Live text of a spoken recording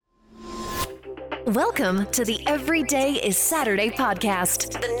Welcome to the Everyday is Saturday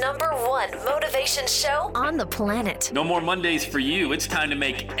podcast, the #1 motivation show on the planet. No more Mondays for you. It's time to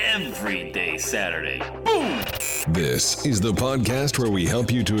make every day Saturday. Boom! This is the podcast where we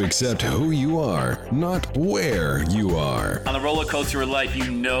help you to accept who you are, not where you are. On the roller coaster of life,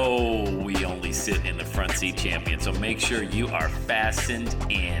 you know we only sit in the front seat, champion. So make sure you are fastened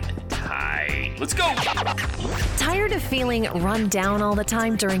in tight. Let's go! Tired of feeling run down all the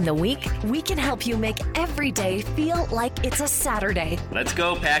time during the week? We can help you make every day feel like it's a Saturday. Let's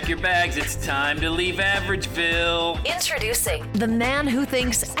go. Pack your bags. It's time to leave Averageville. Introducing the man who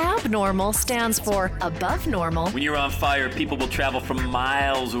thinks abnormal stands for above normal. When you're on fire, people will travel from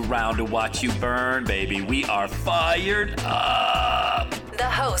miles around to watch you burn, baby. We are fired up. The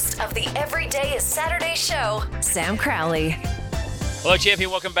host of the Everyday is Saturday show, Sam Crowley. Hello, champion.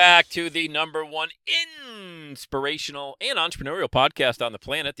 Welcome back to the #1 inspirational and entrepreneurial podcast on the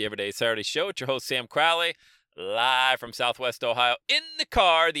planet, the Everyday Saturday Show. It's your host, Sam Crowley, live from Southwest Ohio in the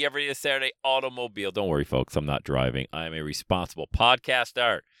car, the Everyday Saturday automobile. Don't worry, folks. I'm not driving. I am a responsible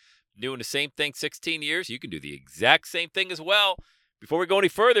podcaster. Doing the same thing 16 years. You can do the exact same thing as well. Before we go any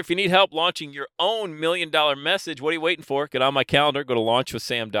further, if you need help launching your own $1 million message, what are you waiting for? Get on my calendar. Go to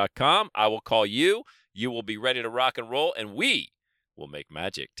launchwithsam.com. I will call you. You will be ready to rock and roll, and we will make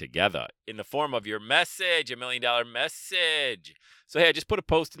magic together in the form of your message, $1 million message. So, hey, I just put a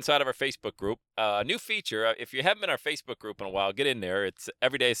post inside of our Facebook group. A new feature. If you haven't been in our Facebook group in a while, get in there. It's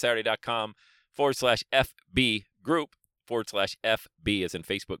everydaysaturday.com/FB group. /FB as in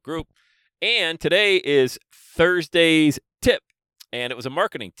Facebook group. And today is Thursday's tip, and it was a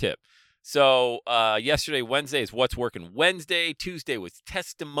marketing tip. So yesterday, Wednesday, is What's Working Wednesday. Tuesday was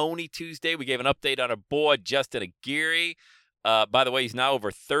Testimony Tuesday. We gave an update on our boy, Justin Aguirre. By the way, he's now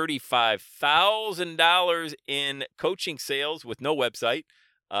over $35,000 in coaching sales with no website,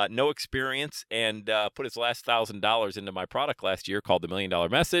 no experience, and put his last $1,000 into my product last year called the $1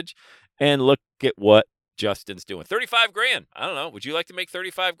 Million Message. And look at what Justin's doing. 35 grand. I don't know. Would you like to make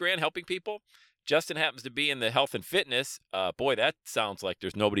 35 grand helping people? Justin happens to be in the health and fitness. Boy, that sounds like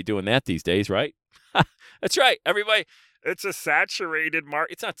there's nobody doing that these days, right? That's right. Everybody, it's a saturated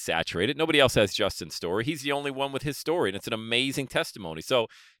market. It's not saturated. Nobody else has Justin's story. He's the only one with his story, and it's an amazing testimony. So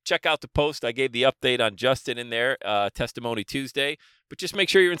check out the post. I gave the update on Justin in there, Testimony Tuesday. But just make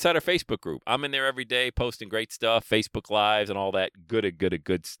sure you're inside our Facebook group. I'm in there every day posting great stuff, Facebook Lives, and all that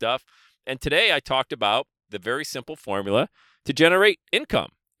good stuff. And today I talked about the very simple formula to generate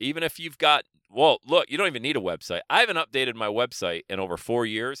income. Even if you've got, well, look, you don't even need a website. I haven't updated my website in over 4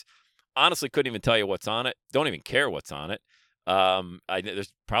 years. Honestly, couldn't even tell you what's on it. Don't even care what's on it.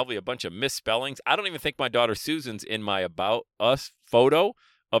 There's probably a bunch of misspellings. I don't even think my daughter Susan's in my About Us photo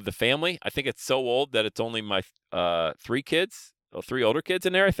of the family. I think it's so old that it's only my 3 older kids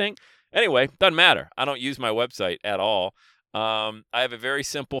in there, I think. Anyway, doesn't matter. I don't use my website at all. I have a very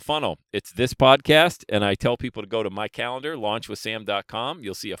simple funnel. It's this podcast, and I tell people to go to my calendar, launchwithsam.com.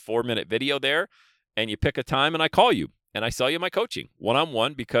 You'll see a 4-minute video there, and you pick a time, and I call you, and I sell you my coaching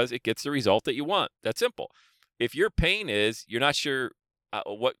one-on-one because it gets the result that you want. That's simple. If your pain is you're not sure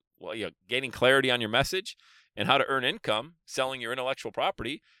gaining clarity on your message and how to earn income selling your intellectual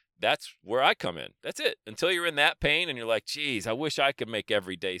property, that's where I come in. That's it. Until you're in that pain and you're like, geez, I wish I could make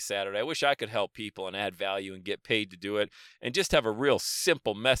every day Saturday. I wish I could help people and add value and get paid to do it and just have a real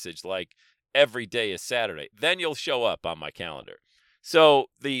simple message like every day is Saturday. Then you'll show up on my calendar. So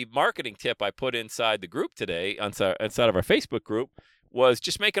the marketing tip I put inside the group today, inside of our Facebook group, was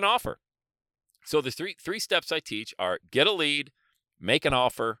just make an offer. So the three steps I teach are get a lead, make an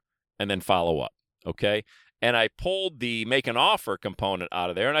offer, and then follow up. Okay? And I pulled the make an offer component out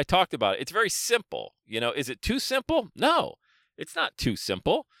of there, and I talked about it. It's very simple. Is it too simple? No, it's not too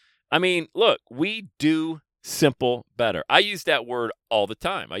simple. I mean, look, we do simple better. I use that word all the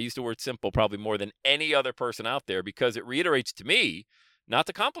time. I use the word simple probably more than any other person out there because it reiterates to me not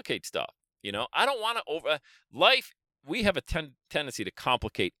to complicate stuff. I don't want to life. We have a tendency to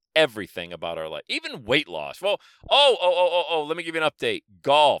complicate everything about our life, even weight loss. Well, let me give you an update.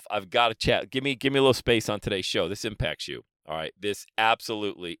 Golf. I've got to chat. Give me a little space on today's show. This impacts you. All right. This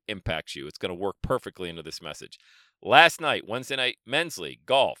absolutely impacts you. It's going to work perfectly into this message. Last night, Wednesday night men's league,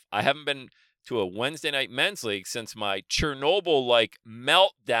 golf. I haven't been to a Wednesday night men's league since my Chernobyl-like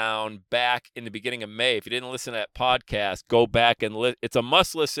meltdown back in the beginning of May. If you didn't listen to that podcast, go back and it's a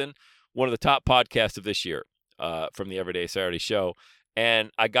must listen. One of the top podcasts of this year. From the Everyday Saturday Show.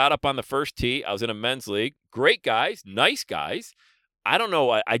 And I got up on the first tee. I was in a men's league. Great guys, nice guys. I don't know.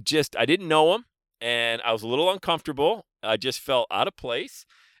 I didn't know them, and I was a little uncomfortable. I just felt out of place,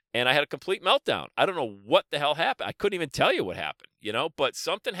 and I had a complete meltdown. I don't know what the hell happened. I couldn't even tell you what happened, but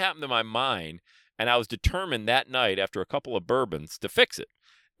something happened to my mind, And I was determined that night after a couple of bourbons to fix it.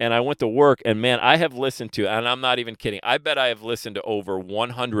 And I went to work, and man, I have listened to, and I'm not even kidding, I bet I have listened to over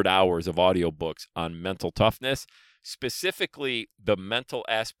 100 hours of audiobooks on mental toughness, specifically the mental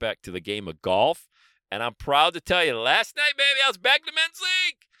aspect to the game of golf. And I'm proud to tell you, last night, baby, I was back in the men's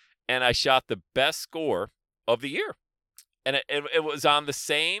league, and I shot the best score of the year. And it was on the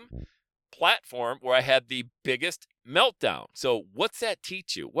same platform where I had the biggest meltdown. So what's that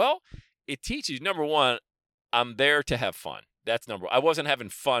teach you? Well, it teaches you, number one, I'm there to have fun. That's number one. I wasn't having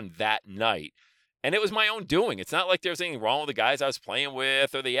fun that night. And it was my own doing. It's not like there was anything wrong with the guys I was playing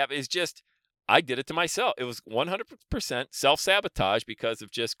with or the app. It's just, I did it to myself. It was 100% self-sabotage because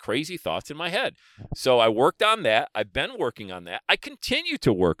of just crazy thoughts in my head. So I worked on that. I've been working on that. I continue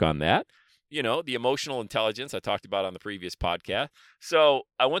to work on that. You know, the emotional intelligence I talked about on the previous podcast. So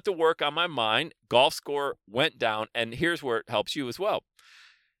I went to work on my mind. Golf score went down. And here's where it helps you as well.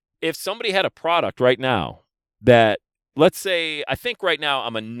 If somebody had a product right now that, let's say, I think right now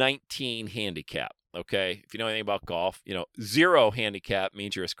I'm a 19 handicap, okay? If you know anything about golf, 0 handicap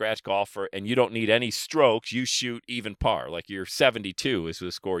means you're a scratch golfer and you don't need any strokes. You shoot even par. Like you're 72 is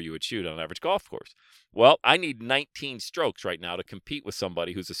the score you would shoot on an average golf course. Well, I need 19 strokes right now to compete with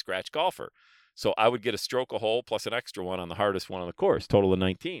somebody who's a scratch golfer. So I would get a stroke a hole plus an extra one on the hardest one on the course, total of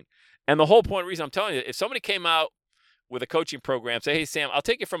 19. And the whole point, reason I'm telling you, if somebody came out with a coaching program, say, hey, Sam, I'll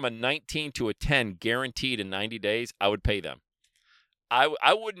take you from a 19 to a 10 guaranteed in 90 days, I would pay them. I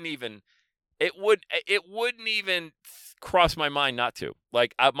wouldn't even, it wouldn't even cross my mind not to.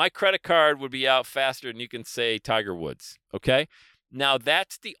 Like my credit card would be out faster than you can say Tiger Woods, okay? Now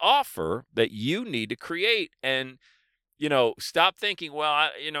that's the offer that you need to create. And, stop thinking, well,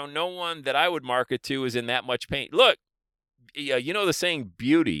 no one that I would market to is in that much pain. Look, the saying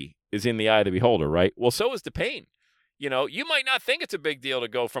beauty is in the eye of the beholder, right? Well, so is the pain. You might not think it's a big deal to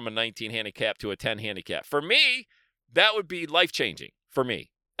go from a 19 handicap to a 10 handicap. For me, that would be life-changing for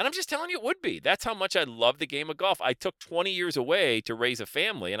me. And I'm just telling you it would be. That's how much I love the game of golf. I took 20 years away to raise a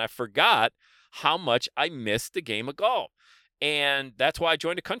family, and I forgot how much I missed the game of golf. And that's why I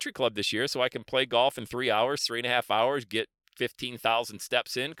joined a country club this year, so I can play golf in 3 hours, 3.5 hours, get 15,000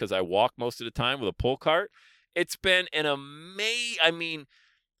 steps in because I walk most of the time with a pull cart. It's been an amazing,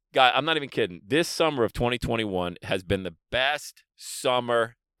 God, I'm not even kidding. This summer of 2021 has been the best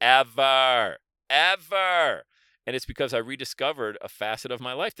summer ever. And it's because I rediscovered a facet of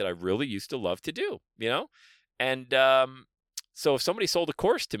my life that I really used to love to do, And so if somebody sold a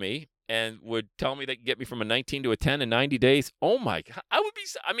course to me and would tell me they could get me from a 19 to a 10 in 90 days, oh my God,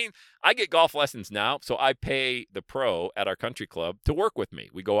 I get golf lessons now. So I pay the pro at our country club to work with me.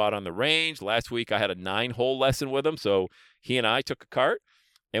 We go out on the range. Last week I had a 9-hole lesson with him. So he and I took a cart.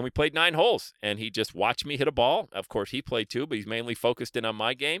 And we played 9 holes, and he just watched me hit a ball. Of course, he played too, but he's mainly focused in on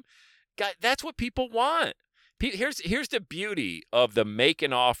my game. God, that's what people want. Here's the beauty of the make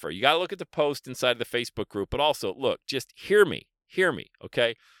an offer. You got to look at the post inside the Facebook group, but also, look, just hear me,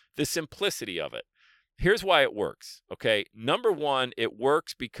 okay? The simplicity of it. Here's why it works, okay? Number one, it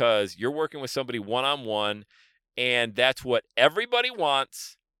works because you're working with somebody one-on-one, and that's what everybody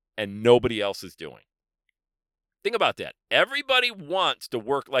wants and nobody else is doing. Think about that. Everybody wants to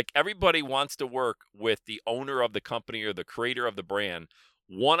work with the owner of the company or the creator of the brand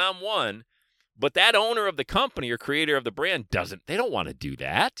one-on-one, but that owner of the company or creator of the brand they don't want to do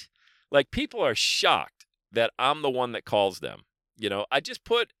that. Like, people are shocked that I'm the one that calls them. I just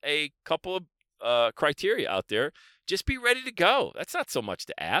put a couple of criteria out there. Just be ready to go. That's not so much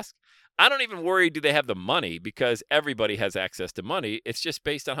to ask. I don't even worry, do they have the money? Because everybody has access to money. It's just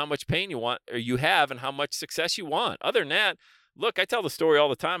based on how much pain you have and how much success you want. Other than that, look, I tell the story all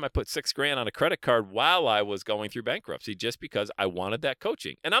the time. I put $6,000 on a credit card while I was going through bankruptcy just because I wanted that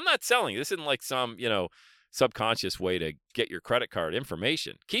coaching. And I'm not selling. This isn't like some, subconscious way to get your credit card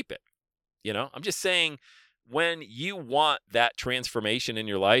information. Keep it. I'm just saying, when you want that transformation in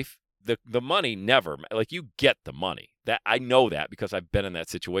your life, the money never, like, you get the money. That I know that because I've been in that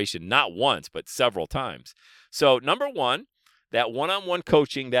situation, not once, but several times. So number one, that one-on-one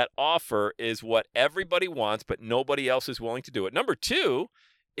coaching, that offer is what everybody wants, but nobody else is willing to do it. Number two,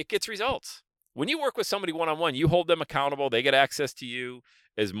 it gets results. When you work with somebody one-on-one, you hold them accountable. They get access to you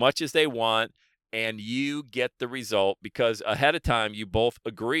as much as they want, and you get the result because ahead of time, you both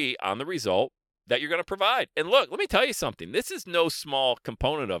agree on the result that you're going to provide. And look, let me tell you something. This is no small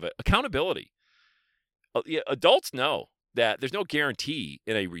component of it. Accountability. Adults know that there's no guarantee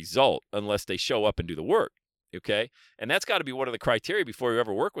in a result unless they show up and do the work, okay? And that's got to be one of the criteria before you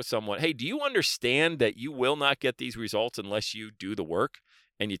ever work with someone. Hey, do you understand that you will not get these results unless you do the work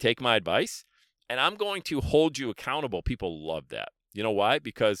and you take my advice? And I'm going to hold you accountable. People love that. You know why?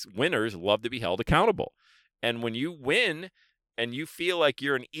 Because winners love to be held accountable. And when you win and you feel like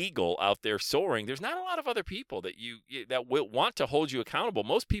you're an eagle out there soaring, there's not a lot of other people that will want to hold you accountable.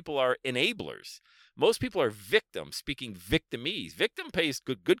 Most people are enablers. Most people are victims, speaking victimese. Victim pays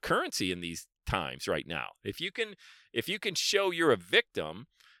good currency in these times right now. If you can show you're a victim,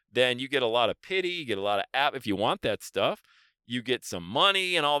 then you get a lot of pity, you get a lot of if you want that stuff, you get some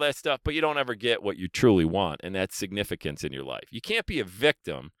money and all that stuff, but you don't ever get what you truly want, and that's significance in your life. You can't be a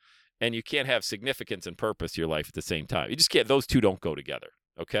victim and you can't have significance and purpose to your life at the same time. You just can't. Those two don't go together,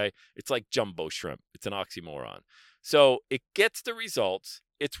 okay? It's like jumbo shrimp. It's an oxymoron. So it gets the results.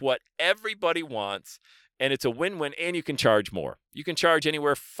 It's what everybody wants, and it's a win-win, and you can charge more. You can charge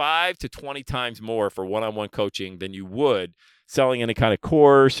anywhere 5 to 20 times more for one-on-one coaching than you would selling any kind of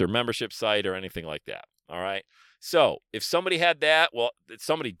course or membership site or anything like that, all right? So if somebody had that, well,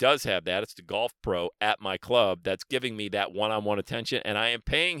 somebody does have that. It's the golf pro at my club that's giving me that one-on-one attention, and I am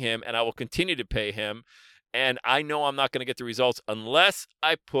paying him, and I will continue to pay him, and I know I'm not going to get the results unless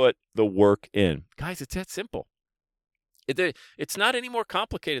I put the work in. Guys, it's that simple. It's not any more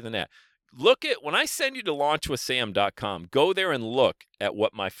complicated than that. Look at, when I send you to launchwithsam.com, go there and look at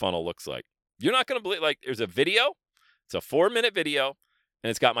what my funnel looks like. You're not going to believe, like, there's a video. It's a 4-minute video, and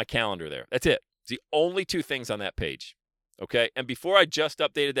it's got my calendar there. That's it. It's the only 2 things on that page, okay? And before I just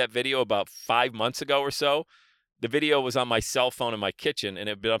updated that video about 5 months ago or so, the video was on my cell phone in my kitchen, and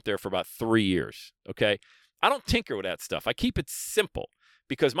it had been up there for about 3 years, okay? I don't tinker with that stuff. I keep it simple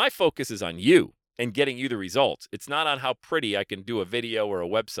because my focus is on you and getting you the results. It's not on how pretty I can do a video or a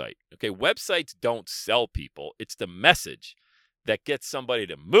website, okay? Websites don't sell people. It's the message that gets somebody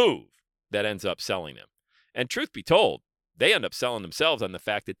to move that ends up selling them. And truth be told, they end up selling themselves on the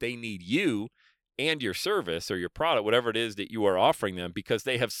fact that they need you and your service or your product, whatever it is that you are offering them, because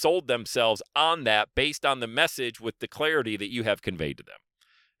they have sold themselves on that based on the message with the clarity that you have conveyed to them.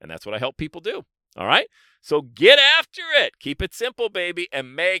 And that's what I help people do. All right? So get after it. Keep it simple, baby,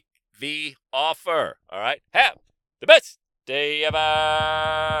 and make the offer. All right? Have the best day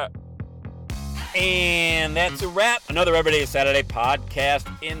ever. And that's a wrap. Another Everyday Saturday podcast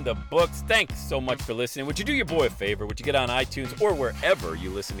in the books. Thanks so much for listening. Would you do your boy a favor? Would you get on iTunes or wherever you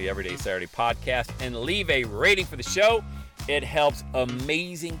listen to the Everyday Saturday podcast and leave a rating for the show? It helps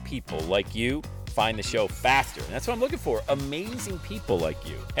amazing people like you find the show faster. And that's what I'm looking for, amazing people like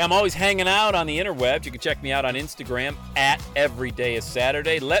you. Hey, I'm always hanging out on the interwebs. You can check me out on Instagram at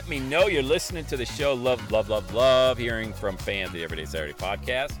EverydayIsSaturday. Let me know you're listening to the show. Love hearing from fans of the Everyday Saturday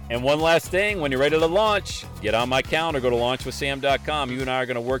podcast. And one last thing, when you're ready to launch, get on my calendar, go to launchwithsam.com. You and I are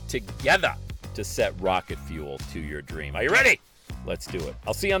going to work together to set rocket fuel to your dream. Are you ready? Let's do it.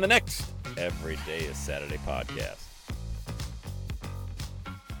 I'll see you on the next Everyday is Saturday podcast.